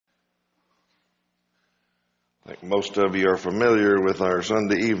I think most of you are familiar with our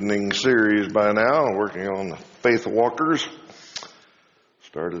Sunday evening series by now, working on faith walkers.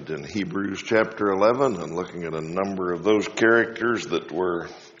 Started in Hebrews chapter 11 and looking at a number of those characters that were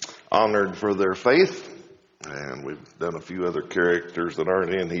honored for their faith. And we've done a few other characters that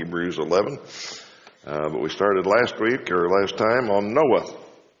aren't in Hebrews 11. But we started last time on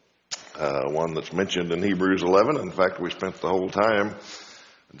Noah, one that's mentioned in Hebrews 11. In fact, we spent the whole time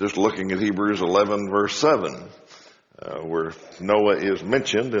just looking at Hebrews 11 verse 7, where Noah is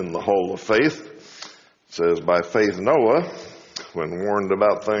mentioned in the Hall of Faith. It says, by faith Noah, when warned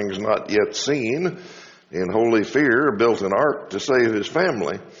about things not yet seen, in holy fear built an ark to save his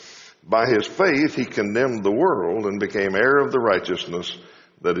family. By his faith he condemned the world and became heir of the righteousness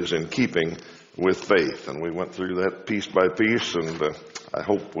that is in keeping with faith. And we went through that piece by piece, and I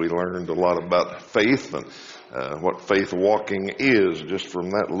hope we learned a lot about faith and what faith walking is, just from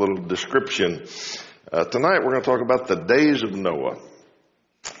that little description. Tonight we're going to talk about the days of Noah.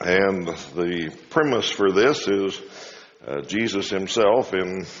 And the premise for this is Jesus himself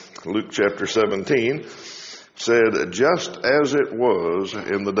in Luke chapter 17 said, just as it was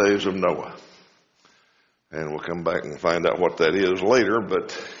in the days of Noah. And we'll come back and find out what that is later,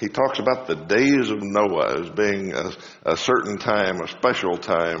 but he talks about the days of Noah as being a certain time, a special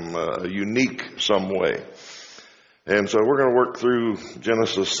time, a unique some way. And so we're going to work through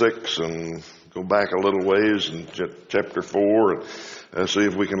Genesis 6 and go back a little ways in chapter 4 and see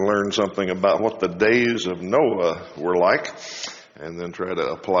if we can learn something about what the days of Noah were like, and then try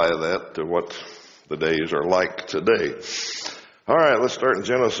to apply that to what the days are like today. All right, let's start in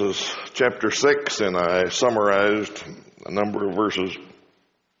Genesis chapter 6, and I summarized a number of verses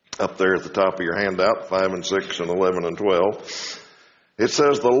up there at the top of your handout, 5 and 6 and 11 and 12. It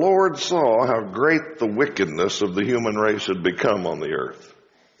says, the Lord saw how great the wickedness of the human race had become on the earth,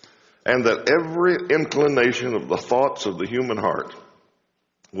 and that every inclination of the thoughts of the human heart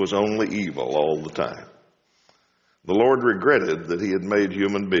was only evil all the time. The Lord regretted that he had made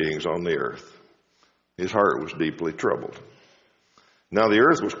human beings on the earth. His heart was deeply troubled. Now the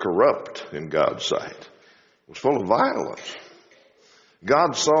earth was corrupt in God's sight. It was full of violence.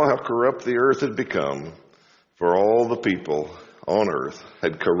 God saw how corrupt the earth had become, for all the people on earth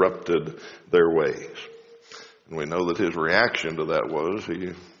had corrupted their ways. And we know that his reaction to that was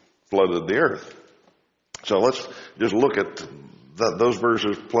he flooded the earth. So let's just look at those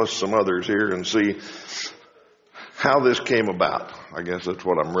verses plus some others here and see how this came about. I guess that's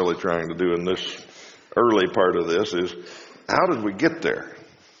what I'm really trying to do in this early part of this is, how did we get there?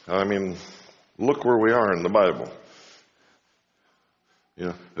 I mean, look where we are in the Bible. You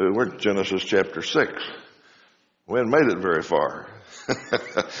know, we're in Genesis chapter 6. We hadn't made it very far.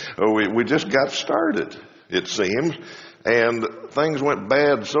 we just got started, it seems, and things went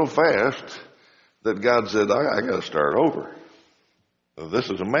bad so fast that God said, I got to start over. This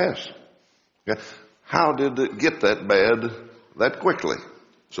is a mess. How did it get that bad that quickly?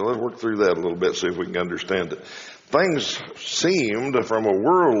 So let's work through that a little bit, see if we can understand it. Things seemed, from a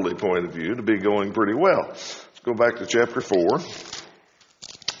worldly point of view, to be going pretty well. Let's go back to chapter 4.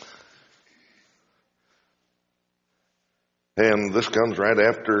 And this comes right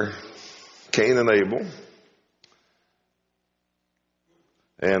after Cain and Abel.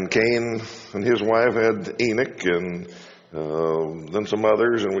 And Cain and his wife had Enoch and then some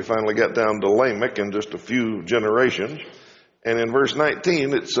others, and we finally got down to Lamech in just a few generations. And in verse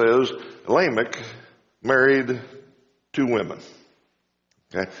 19 it says, Lamech married 2 women.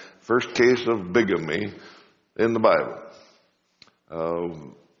 Okay? First case of bigamy in the Bible.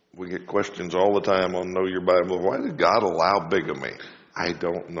 We get questions all the time on Know Your Bible. Why did God allow bigamy? I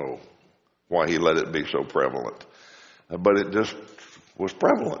don't know why he let it be so prevalent. But it just was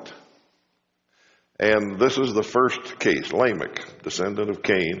prevalent. And this is the first case. Lamech, descendant of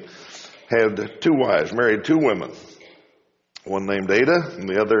Cain, had 2 wives, married 2 women. One named Ada and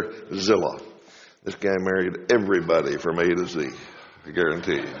the other Zillah. This guy married everybody from A to Z, I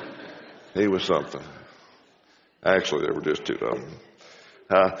guarantee you. He was something. Actually, there were just 2 of them.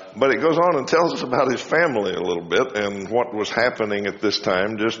 But it goes on and tells us about his family a little bit and what was happening at this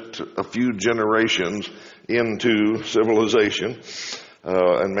time, just a few generations into civilization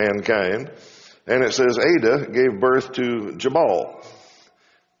and mankind. And it says Ada gave birth to Jabal.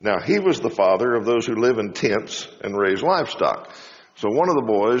 Now, he was the father of those who live in tents and raise livestock. So one of the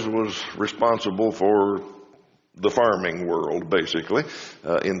boys was responsible for the farming world, basically,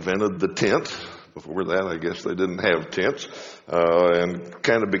 invented the tent. Before that, I guess they didn't have tents, and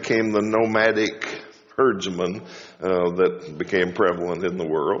kind of became the nomadic herdsman that became prevalent in the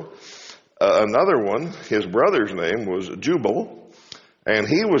world. Another one, his brother's name was Jubal, And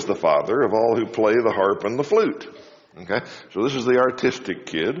he was the father of all who play the harp and the flute. Okay, so this is the artistic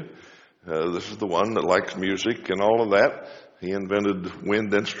kid. This is the one that likes music and all of that. He invented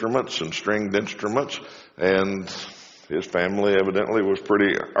wind instruments and stringed instruments, and his family evidently was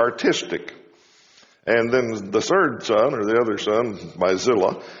pretty artistic. And then the third son, or the other son, by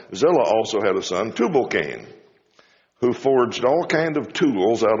Zillah. Zillah also had a son, Tubal-Cain, who forged all kind of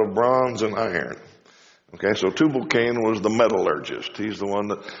tools out of bronze and iron. Okay, so Tubal-Cain was the metallurgist. He's the one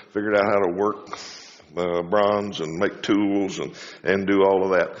that figured out how to work bronze and make tools and do all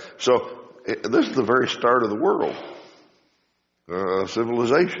of that. So this is the very start of the world,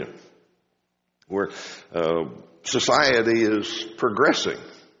 civilization, where society is progressing,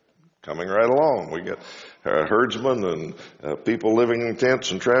 coming right along. We got herdsmen and people living in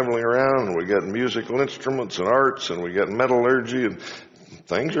tents and traveling around, and we got musical instruments and arts, and we got metallurgy, and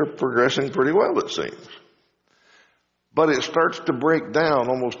things are progressing pretty well, it seems. But it starts to break down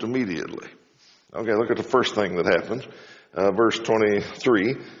almost immediately. Okay, look at the first thing that happens. Verse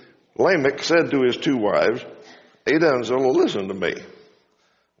 23, Lamech said to his two wives, Adah and Zillah, listen to me.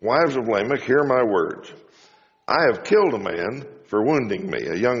 Wives of Lamech, hear my words. I have killed a man for wounding me,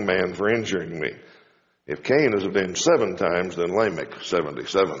 a young man for injuring me. If Cain is avenged 7 times, then Lamech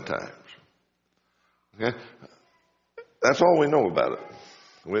 77 times. Okay? That's all we know about it.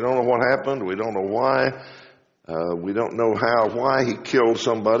 We don't know what happened. We don't know why. We don't know why he killed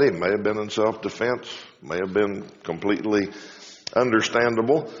somebody. It may have been in self-defense, may have been completely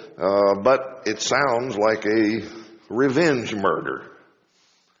understandable, but it sounds like a revenge murder.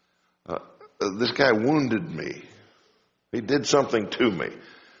 This guy wounded me. He did something to me,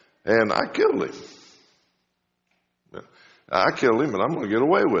 and I killed him. I killed him, and I'm going to get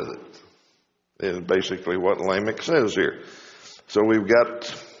away with it, is basically what Lamech says here. So we've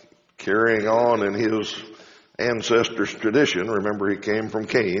got carrying on in his ancestors' tradition. Remember, he came from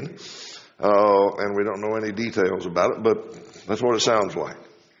Cain, and we don't know any details about it, but that's what it sounds like.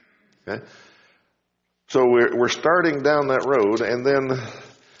 Okay? So we're starting down that road, and then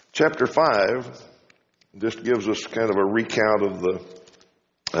chapter 5 just gives us kind of a recount of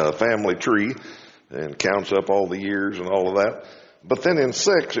the family tree and counts up all the years and all of that. But then in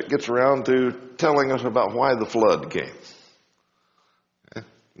 6, it gets around to telling us about why the flood came.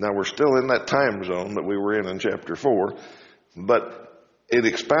 Now, we're still in that time zone that we were in chapter 4, but it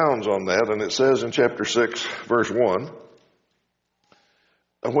expounds on that, and it says in chapter 6, verse 1,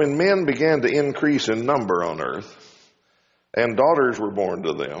 when men began to increase in number on earth, and daughters were born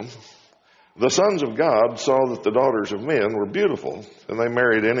to them, the sons of God saw that the daughters of men were beautiful, and they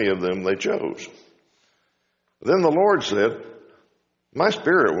married any of them they chose. Then the Lord said, my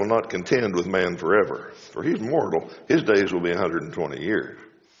spirit will not contend with man forever, for he's mortal. His days will be 120 years.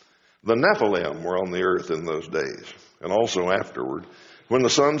 The Nephilim were on the earth in those days, and also afterward. When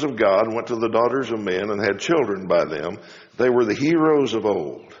the sons of God went to the daughters of men and had children by them, they were the heroes of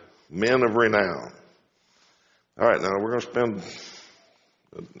old, men of renown. All right, now we're going to spend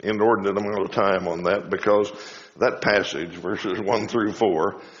an inordinate amount of time on that because that passage, verses 1 through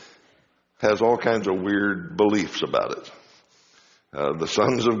 4, has all kinds of weird beliefs about it. The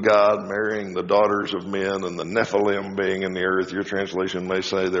sons of God marrying the daughters of men, and the Nephilim being in the earth. Your translation may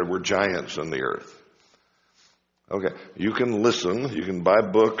say there were giants in the earth. Okay, you can listen, you can buy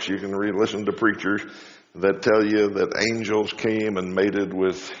books, you can listen to preachers that tell you that angels came and mated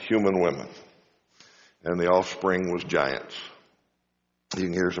with human women, and the offspring was giants. You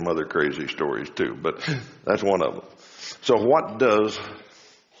can hear some other crazy stories too, but that's one of them. So what does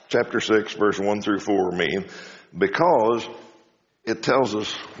chapter 6, verse 1 through 4 mean? Because it tells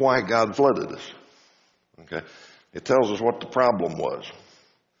us why God flooded us. Okay? It tells us what the problem was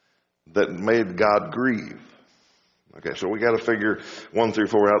that made God grieve. Okay, so we got to figure 1 through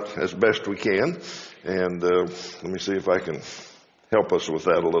 4 out as best we can. And let me see if I can help us with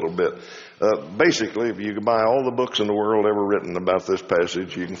that a little bit. Basically, if you can buy all the books in the world ever written about this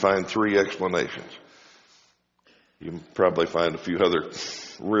passage, you can find 3 explanations. You can probably find a few other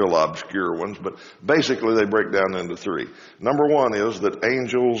real obscure ones, but basically they break down into 3. Number 1 is that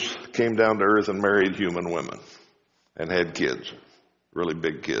angels came down to earth and married human women and had kids, really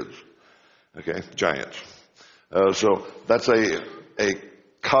big kids, okay, giants. So that's a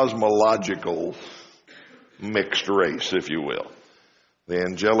cosmological mixed race, if you will, the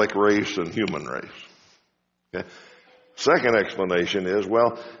angelic race and human race. Okay. Second explanation is,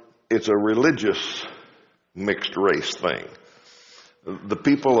 well, it's a religious mixed race thing. The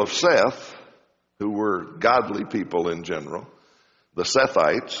people of Seth, who were godly people in general, the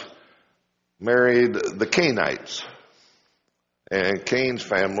Sethites, married the Cainites. And Cain's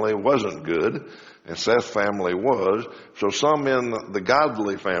family wasn't good, and Seth's family was. So some in the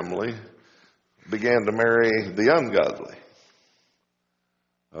godly family began to marry the ungodly.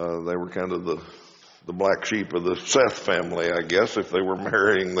 They were kind of the black sheep of the Seth family, I guess, if they were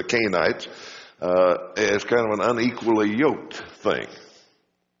marrying the Cainites. It's kind of an unequally yoked thing.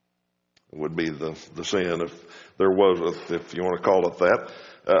 It would be the sin, if there was, if you want to call it that,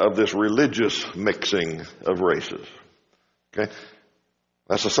 of this religious mixing of races. Okay?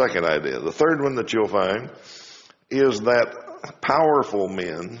 That's the second idea. The third one that you'll find is that powerful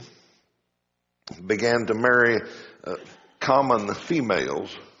men began to marry common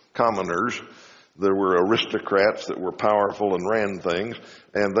females, commoners. There were aristocrats that were powerful and ran things,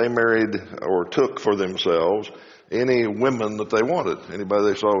 and they married or took for themselves any women that they wanted. Anybody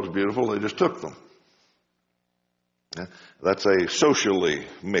they saw was beautiful, they just took them. That's a socially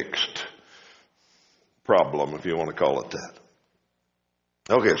mixed problem, if you want to call it that.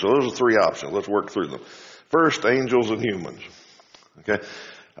 Okay, so those are three options. Let's work through them. First, angels and humans. Okay,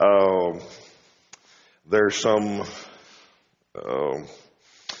 there's some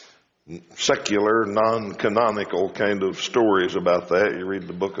secular, non-canonical kind of stories about that. You read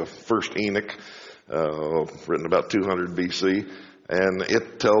the book of First Enoch, written about 200 BC, and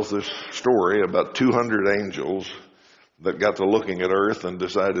it tells this story about 200 angels that got to looking at earth and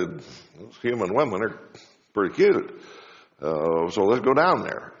decided those human women are pretty cute. So let's go down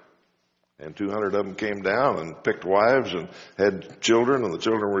there. And 200 of them came down and picked wives and had children, and the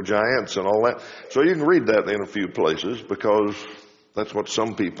children were giants and all that. So you can read that in a few places, because that's what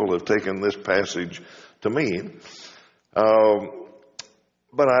some people have taken this passage to mean.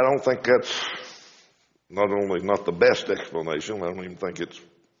 But I don't think that's not only not the best explanation, I don't even think it's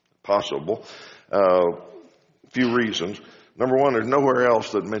possible. Few reasons. Number one, there's nowhere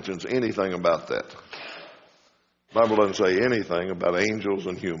else that mentions anything about that. The Bible doesn't say anything about angels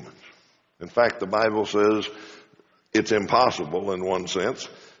and humans. In fact, the Bible says it's impossible in one sense.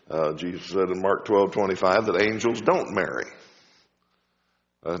 Jesus said in Mark 12:25 that angels don't marry.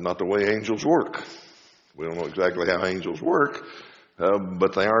 That's not the way angels work. We don't know exactly how angels work,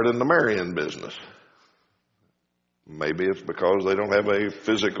 but they aren't in the marrying business. Maybe it's because they don't have a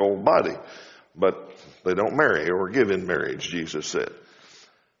physical body, but they don't marry or give in marriage, Jesus said.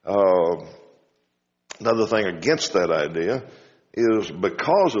 Another thing against that idea is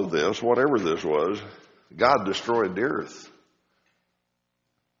because of this, whatever this was, God destroyed the earth.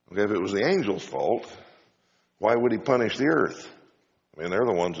 Okay, if it was the angels' fault, why would he punish the earth? I mean, they're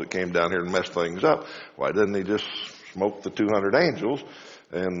the ones that came down here and messed things up. Why didn't he just smoke the 200 angels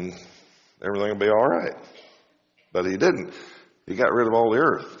and everything will be all right? But he didn't. He got rid of all the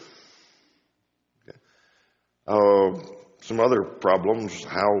earth. Okay. Some other problems.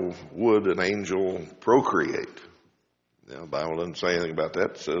 How would an angel procreate? The Bible doesn't say anything about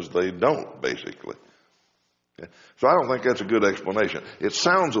that. It says they don't, basically. Okay. So I don't think that's a good explanation. It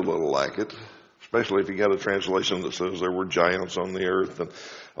sounds a little like it, especially if you got a translation that says there were giants on the earth and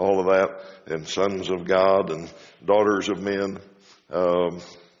all of that, and sons of God and daughters of men.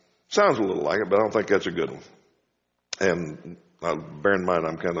 Sounds a little like it, but I don't think that's a good one. And bear in mind,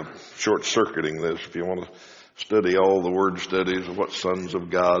 I'm kind of short-circuiting this. If you want to study all the word studies of what sons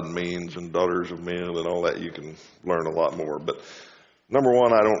of God means and daughters of men and all that, you can learn a lot more. But number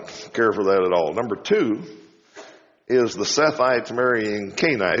one, I don't care for that at all. Number two is the Sethites marrying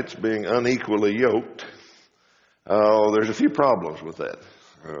Cainites, being unequally yoked. There's a few problems with that.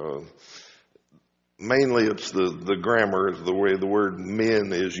 Mainly it's the grammar, the way the word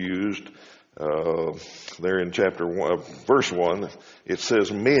men is used. There in chapter 1, verse 1, it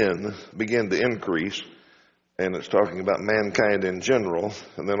says men begin to increase, and it's talking about mankind in general.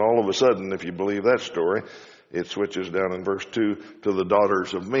 And then all of a sudden, if you believe that story, it switches down in verse 2 to the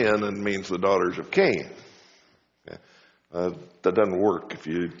daughters of men and means the daughters of Cain. That doesn't work if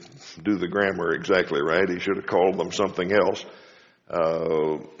you do the grammar exactly right. He should have called them something else.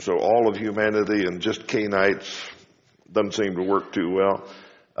 So all of humanity and just Cainites doesn't seem to work too well.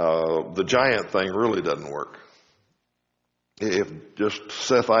 The giant thing really doesn't work. If just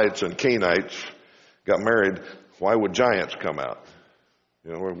Sethites and Cainites got married, why would giants come out?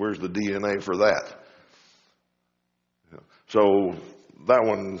 You know, where's the DNA for that? So that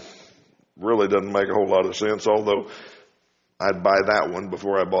one really doesn't make a whole lot of sense, although I'd buy that one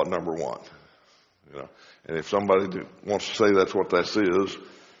before I bought number one. You know, and if somebody wants to say that's what this is,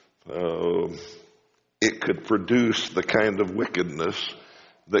 it could produce the kind of wickedness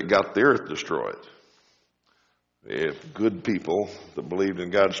that got the earth destroyed. If good people that believed in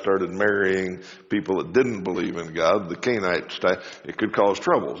God started marrying people that didn't believe in God, the Cainites, it could cause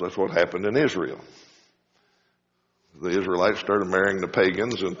troubles. That's what happened in Israel. The Israelites started marrying the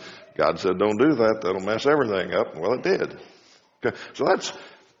pagans, and God said, don't do that. That'll mess everything up. Well, it did. Okay. So that's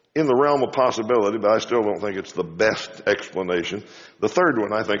in the realm of possibility, but I still don't think it's the best explanation. The third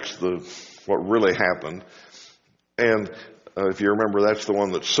one, I think, is what really happened. And if you remember, that's the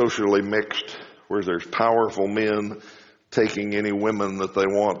one that's socially mixed, where there's powerful men taking any women that they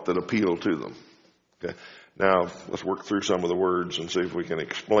want that appeal to them. Okay. Now, let's work through some of the words and see if we can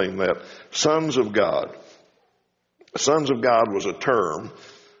explain that. Sons of God. Sons of God was a term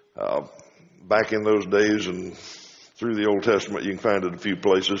back in those days, and through the Old Testament you can find it a few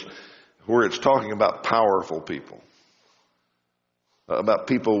places, where it's talking about powerful people, about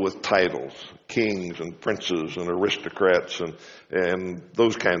people with titles, kings and princes and aristocrats and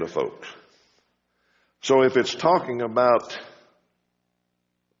those kind of folks. So if it's talking about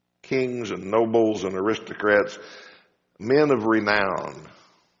kings and nobles and aristocrats, men of renown,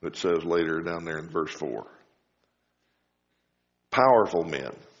 it says later down there in verse 4. Powerful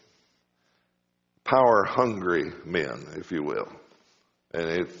men. Power-hungry men, if you will. And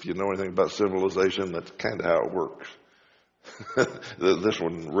if you know anything about civilization, that's kind of how it works. This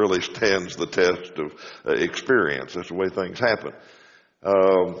one really stands the test of experience. That's the way things happen.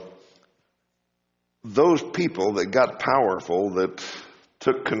 Those people that got powerful, that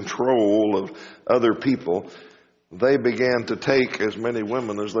took control of other people, they began to take as many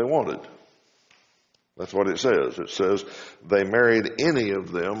women as they wanted. That's what it says. It says they married any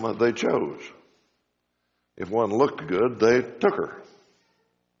of them they chose. If one looked good, they took her.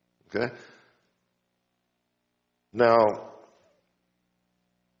 Okay? Now,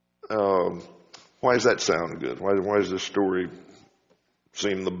 why does that sound good? Why does this story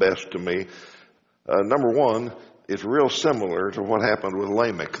seem the best to me? Number one, it's real similar to what happened with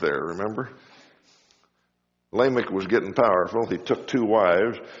Lamech there, remember? Lamech was getting powerful. He took 2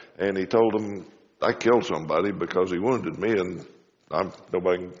 wives, and he told them, I killed somebody because he wounded me, and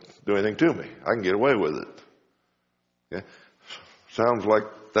nobody can do anything to me. I can get away with it. Okay? Sounds like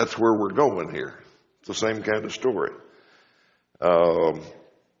that's where we're going here. It's the same kind of story.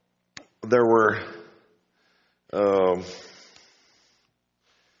 There were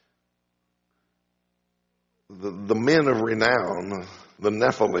the men of renown, the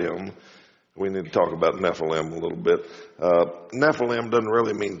Nephilim. We need to talk about Nephilim a little bit. Nephilim doesn't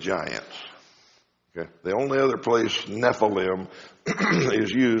really mean giants. Okay. The only other place Nephilim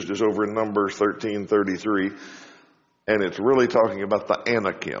is used is over in Numbers 13:33, and it's really talking about the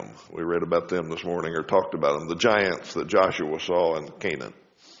Anakim. We read about them this morning, or talked about them, the giants that Joshua saw in Canaan.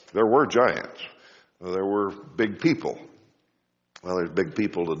 There were giants. There were big people. Well, there's big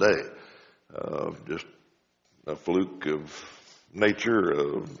people today. Just a fluke of nature,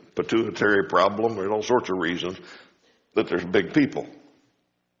 a pituitary problem, there's all sorts of reasons that there's big people.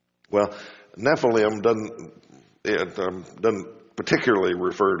 Well, Nephilim doesn't particularly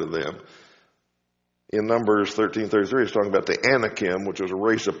refer to them. In Numbers 13:33, it's talking about the Anakim, which was a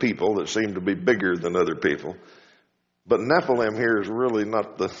race of people that seemed to be bigger than other people. But Nephilim here is really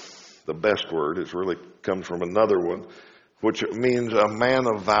not the best word. It really comes from another one, which means a man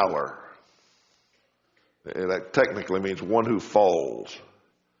of valor. And that technically means one who falls.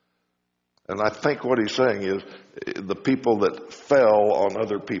 And I think what he's saying is the people that fell on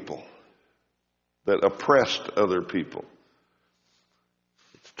other people, that oppressed other people.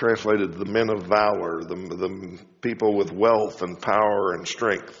 It's translated the men of valor, the people with wealth and power and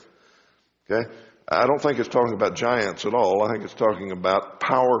strength. Okay? I don't think it's talking about giants at all. I think it's talking about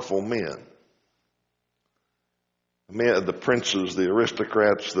powerful men. The princes, the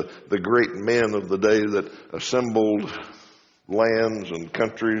aristocrats, the great men of the day that assembled lands and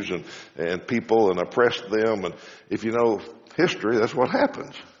countries and people and oppressed them. And if you know history, that's what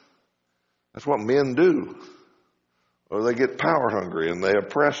happens. That's what men do. Or they get power hungry and they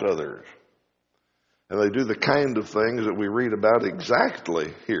oppress others. And they do the kind of things that we read about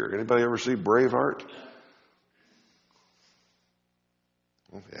exactly here. Anybody ever see Braveheart?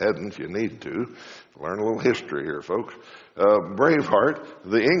 Well, if you hadn't, you need to. Learn a little history here, folks. Braveheart,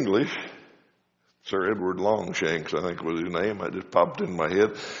 the English, Sir Edward Longshanks, I think was his name. It just popped in my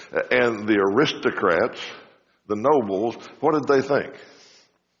head. And the aristocrats, the nobles, what did they think?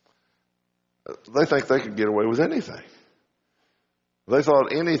 They think they could get away with anything. They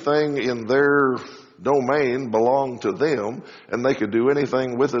thought anything in their domain belonged to them, and they could do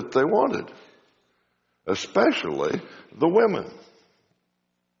anything with it they wanted, especially the women.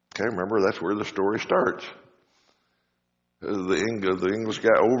 Okay, remember, that's where the story starts. The English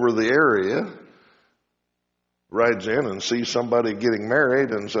guy over the area rides in and sees somebody getting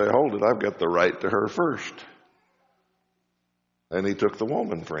married and say, hold it, I've got the right to her first. And he took the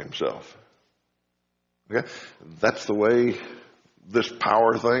woman for himself. Okay? That's the way this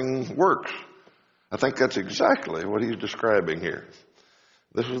power thing works. I think that's exactly what he's describing here.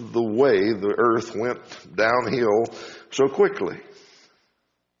 This is the way the earth went downhill so quickly.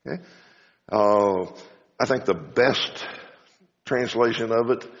 Okay? I think the best translation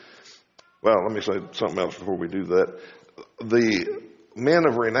of it, well, let me say something else before we do that. The men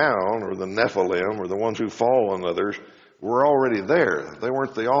of renown, or the Nephilim, or the ones who fall on others, were already there. They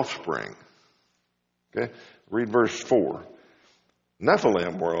weren't the offspring. Okay? Read verse 4.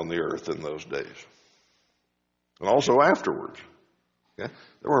 Nephilim were on the earth in those days. And also afterwards. Okay?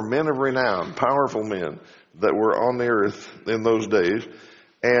 There were men of renown, powerful men that were on the earth in those days.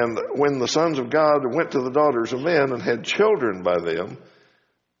 And when the sons of God went to the daughters of men and had children by them,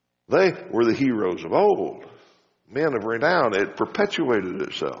 they were the heroes of old. Men of renown. It perpetuated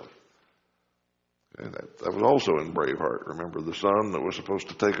itself. And that was also in Braveheart. Remember the son that was supposed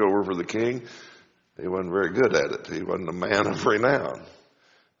to take over for the king? He wasn't very good at it. He wasn't a man of renown.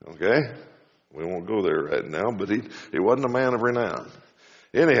 Okay? We won't go there right now, but he wasn't a man of renown.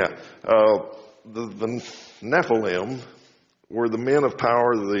 Anyhow, the Nephilim were the men of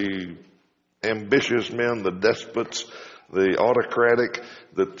power, the ambitious men, the despots, the autocratic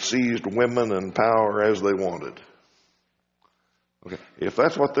that seized women and power as they wanted. Okay, if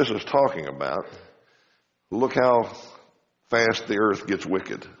that's what this is talking about, look how fast the earth gets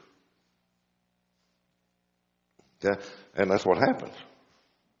wicked. Okay? And that's what happens.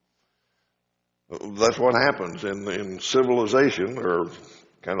 That's what happens in civilization, or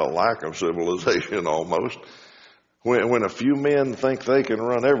kind of lack of civilization almost. When a few men think they can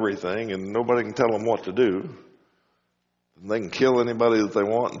run everything and nobody can tell them what to do, they can kill anybody that they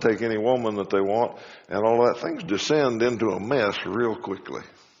want and take any woman that they want, and all that, things descend into a mess real quickly.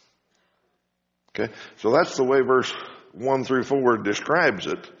 Okay? So that's the way verse 1 through 4 describes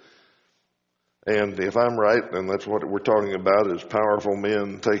it. And if I'm right, then that's what we're talking about, is powerful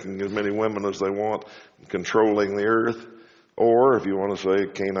men taking as many women as they want, and controlling the earth. Or, if you want to say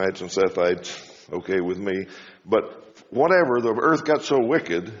Canaanites and Sethites, okay with me. But whatever, the earth got so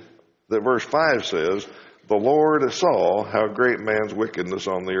wicked that verse 5 says, the Lord saw how great man's wickedness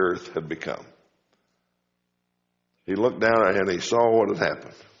on the earth had become. He looked down and he saw what had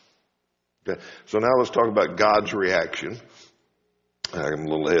happened. Okay. So now let's talk about God's reaction. I'm a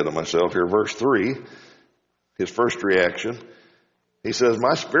little ahead of myself here. Verse 3, his first reaction, he says,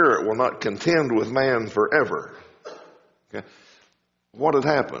 my spirit will not contend with man forever. Okay. What had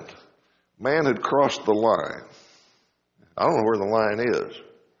happened? Man had crossed the line. I don't know where the line is.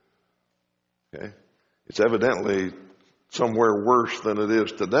 Okay. It's evidently somewhere worse than it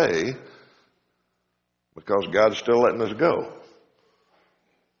is today, because God's still letting us go.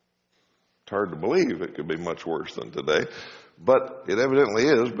 It's hard to believe it could be much worse than today, but it evidently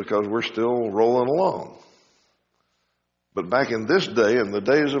is, because we're still rolling along. But back in this day, in the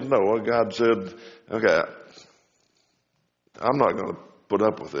days of Noah, God said, okay, I'm not going to put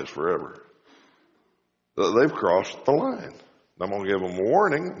up with this forever. They've crossed the line. I'm going to give them a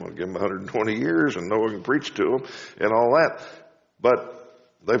warning. I'm going to give them 120 years, and Noah can preach to them and all that. But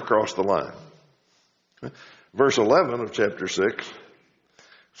they've crossed the line. Verse 11 of chapter 6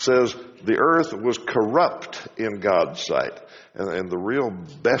 says, the earth was corrupt in God's sight. And the real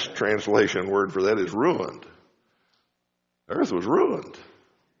best translation word for that is ruined. The earth was ruined.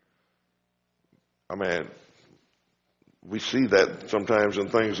 I mean, we see that sometimes in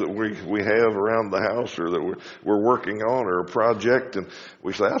things that we have around the house, or that we're working on, or a project, and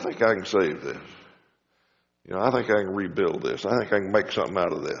we say, I think I can save this. You know, I think I can rebuild this. I think I can make something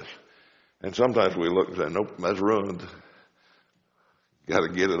out of this. And sometimes we look and say, nope, that's ruined. Got to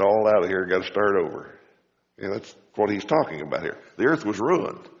get it all out of here. Got to start over. And that's what he's talking about here. The earth was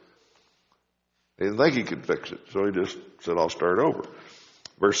ruined. He didn't think he could fix it, so he just said, I'll start over.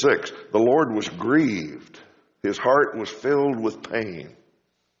 Verse 6, the Lord was grieved. His heart was filled with pain.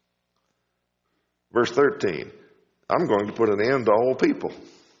 Verse 13, I'm going to put an end to all people,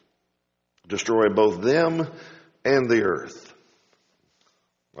 destroy both them and the earth.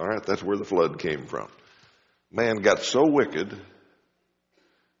 All right, that's where the flood came from. Man got so wicked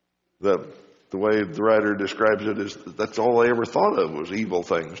that the way the writer describes it is that's all they ever thought of was evil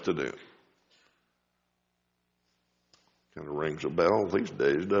things to do. Kind of rings a bell these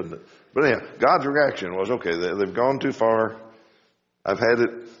days, doesn't it? But anyhow, God's reaction was, okay, they've gone too far. I've had it.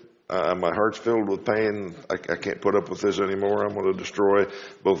 My heart's filled with pain. I can't put up with this anymore. I'm going to destroy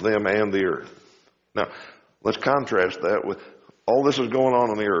both them and the earth. Now, let's contrast that with all this is going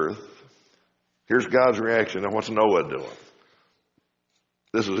on the earth. Here's God's reaction. Now, what's Noah doing?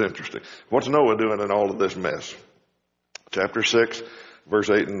 This is interesting. What's Noah doing in all of this mess? Chapter 6, verse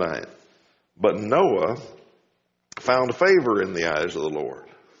 8 and 9. But Noah found favor in the eyes of the Lord.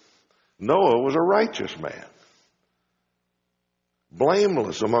 Noah was a righteous man,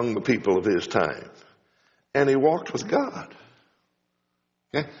 blameless among the people of his time, and he walked with God.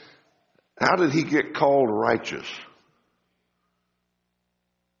 Okay? How did he get called righteous?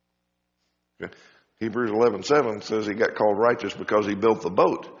 Okay. Hebrews 11:7 says he got called righteous because he built the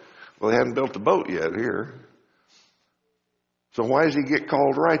boat. Well, he hadn't built the boat yet here. So why does he get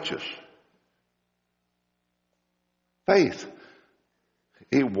called righteous? Faith.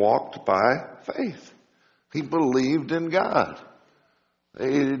 He walked by faith. He believed in God.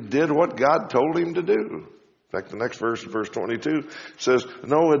 He did what God told him to do. In fact, the next verse, verse 22, says,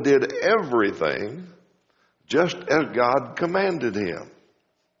 Noah did everything just as God commanded him.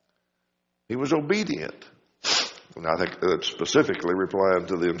 He was obedient. And I think that's specifically replying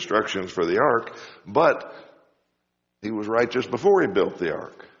to the instructions for the ark, but he was righteous before he built the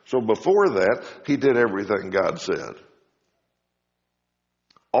ark. So before that, he did everything God said.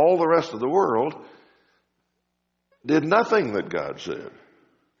 All the rest of the world did nothing that God said.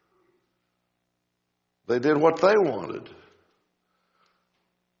 They did what they wanted.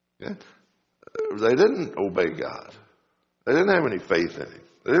 Yeah? They didn't obey God. They didn't have any faith in him.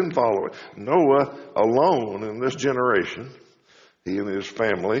 They didn't follow it. Noah alone in this generation, he and his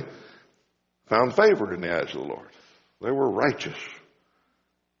family, found favor in the eyes of the Lord. They were righteous.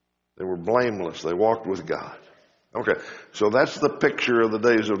 They were blameless. They walked with God. Okay, so that's the picture of the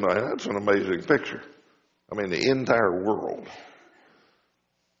days of Noah. That's an amazing picture. I mean, the entire world.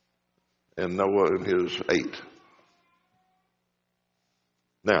 And Noah and his 8.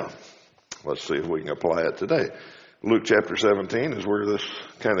 Now, let's see if we can apply it today. Luke chapter 17 is where this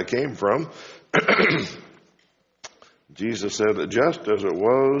kind of came from. Jesus said that just as it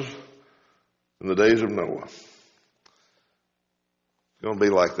was in the days of Noah, it's going to be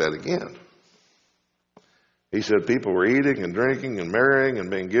like that again. He said people were eating and drinking and marrying and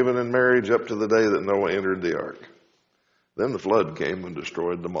being given in marriage up to the day that Noah entered the ark. Then the flood came and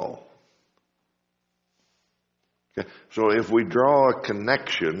destroyed them all. Okay. So if we draw a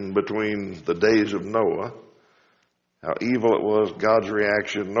connection between the days of Noah, how evil it was, God's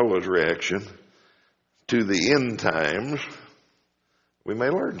reaction, Noah's reaction, to the end times, we may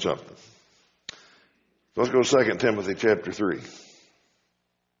learn something. So let's go to 2 Timothy chapter 3.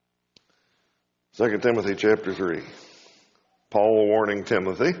 2 Timothy chapter 3. Paul warning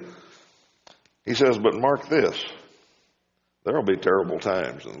Timothy. He says, but mark this. There will be terrible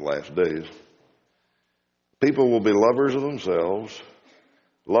times in the last days. People will be lovers of themselves,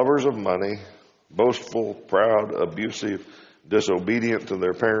 lovers of money, boastful, proud, abusive, disobedient to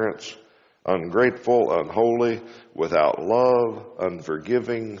their parents, ungrateful, unholy, without love,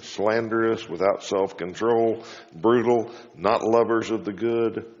 unforgiving, slanderous, without self-control, brutal, not lovers of the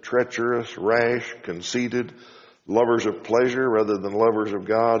good, treacherous, rash, conceited, lovers of pleasure rather than lovers of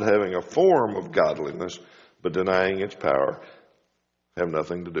God, having a form of godliness, but denying its power, have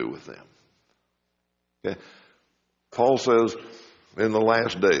nothing to do with them. Okay. Paul says in the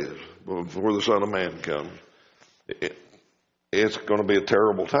last days, before the Son of Man comes, it's going to be a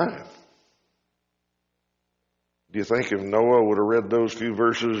terrible time. Do you think if Noah would have read those few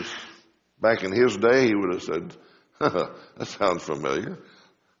verses back in his day, he would have said, that sounds familiar.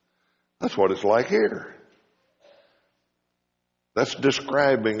 That's what it's like here. That's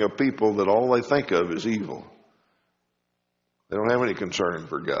describing a people that all they think of is evil. They don't have any concern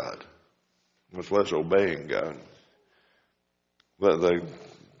for God, much less obeying God. But they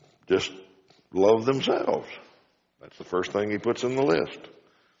just love themselves. That's the first thing he puts in the list.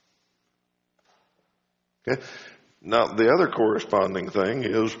 Okay. Now, the other corresponding thing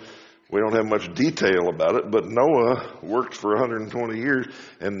is, we don't have much detail about it, but Noah worked for 120 years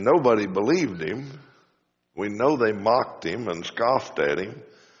and nobody believed him. We know they mocked him and scoffed at him.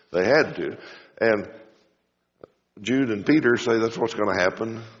 They had to. And Jude and Peter say that's what's going to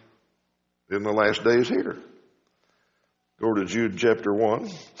happen in the last days here. Go to Jude chapter 1.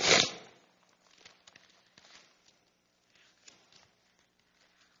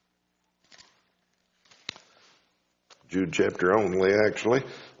 Jude chapter only, actually.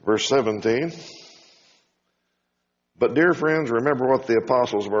 Verse 17. But dear friends, remember what the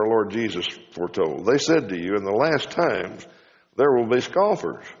apostles of our Lord Jesus foretold. They said to you, in the last times there will be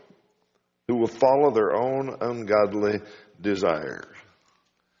scoffers who will follow their own ungodly desires.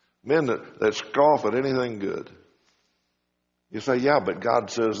 Men that scoff at anything good. You say, yeah, but God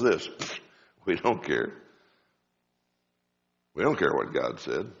says this. We don't care. We don't care what God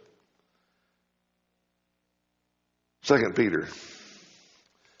said. 2 Peter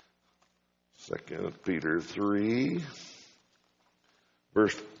 3,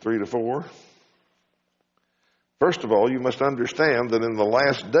 verse 3 to 4. First of all, you must understand that in the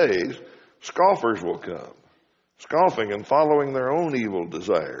last days, scoffers will come, scoffing and following their own evil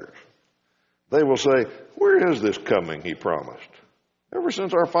desires. They will say, where is this coming he promised? Ever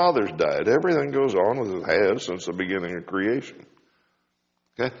since our fathers died, everything goes on as it has since the beginning of creation.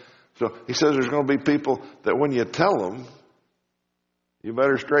 Okay? So he says there's going to be people that when you tell them, you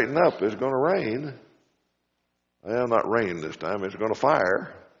better straighten up, it's going to rain. Well, not rain this time, it's going to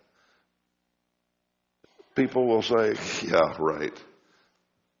fire. People will say, yeah, right.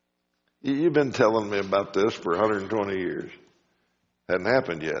 You've been telling me about this for 120 years. Hadn't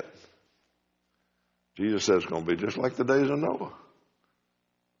happened yet. Jesus says it's going to be just like the days of Noah.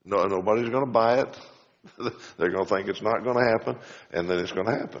 No, nobody's going to buy it. They're going to think it's not going to happen, and then it's going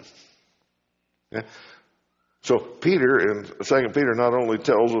to happen. Okay? So Peter, in 2 Peter, not only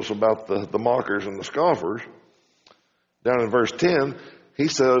tells us about the mockers and the scoffers, down in verse 10, he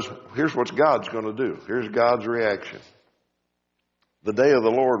says, here's what God's going to do. Here's God's reaction. The day of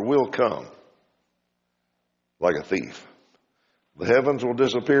the Lord will come like a thief. The heavens will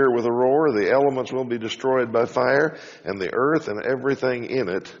disappear with a roar, the elements will be destroyed by fire, and the earth and everything in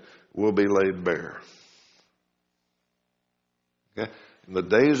it will be laid bare. Okay? In the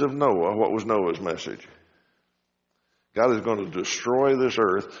days of Noah, what was Noah's message? God is going to destroy this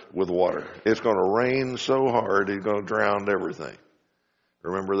earth with water. It's going to rain so hard, he's going to drown everything.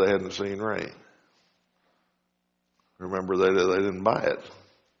 Remember, they hadn't seen rain. Remember, they didn't buy it.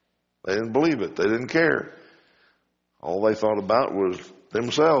 They didn't believe it. They didn't care. All they thought about was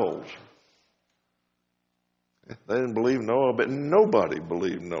themselves. They didn't believe Noah, but nobody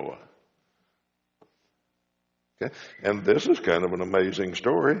believed Noah. Okay? And this is kind of an amazing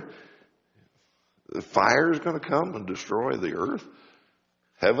story. The fire is going to come and destroy the earth.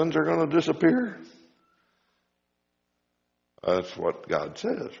 Heavens are going to disappear. That's what God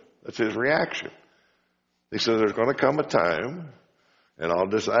says. That's his reaction. He says there's going to come a time, and I'll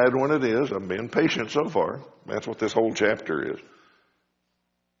decide when it is. I'm being patient so far. That's what this whole chapter is.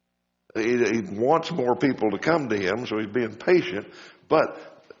 He wants more people to come to him, so he's being patient. But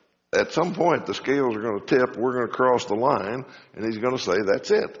at some point, the scales are going to tip. We're going to cross the line, and he's going to say,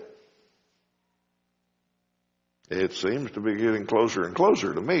 that's it. It seems to be getting closer and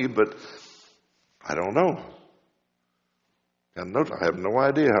closer to me, but I don't know. I have no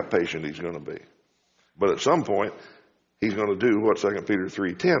idea how patient he's going to be. But at some point, he's going to do what 2 Peter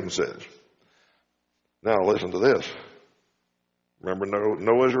 3:10 says. Now listen to this. Remember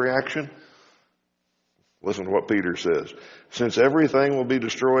Noah's reaction? Listen to what Peter says. Since everything will be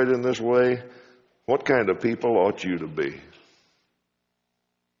destroyed in this way, what kind of people ought you to be?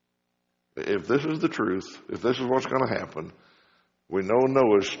 If this is the truth, if this is what's going to happen, we know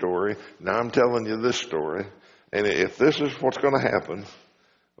Noah's story. Now I'm telling you this story. And if this is what's going to happen,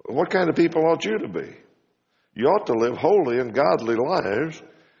 what kind of people ought you to be? You ought to live holy and godly lives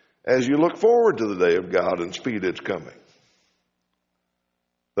as you look forward to the day of God and speed its coming.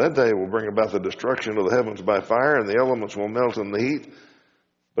 That day will bring about the destruction of the heavens by fire, and the elements will melt in the heat.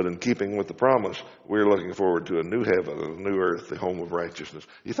 But in keeping with the promise, we're looking forward to a new heaven and a new earth, the home of righteousness.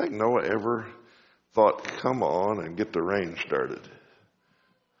 You think Noah ever thought, come on and get the rain started?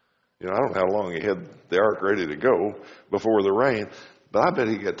 I don't know how long he had the ark ready to go before the rain, but I bet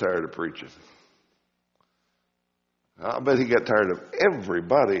he got tired of preaching. I bet he got tired of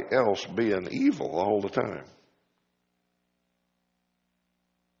everybody else being evil all the time.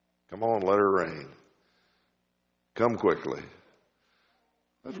 Come on, let her rain. Come quickly.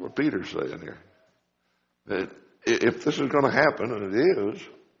 That's what Peter's saying here. If this is going to happen, and it is,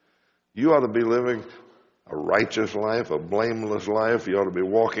 you ought to be living a righteous life, a blameless life. You ought to be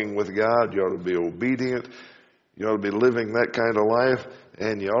walking with God. You ought to be obedient. You ought to be living that kind of life,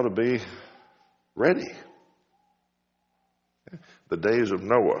 and you ought to be ready. The days of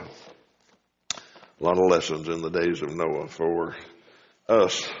Noah. A lot of lessons in the days of Noah for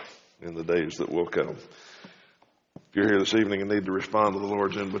us in the days that will come. If you're here this evening and need to respond to the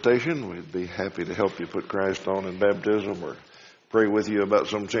Lord's invitation, we'd be happy to help you put Christ on in baptism or pray with you about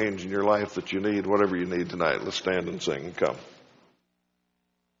some change in your life that you need, whatever you need tonight. Let's stand and sing and come.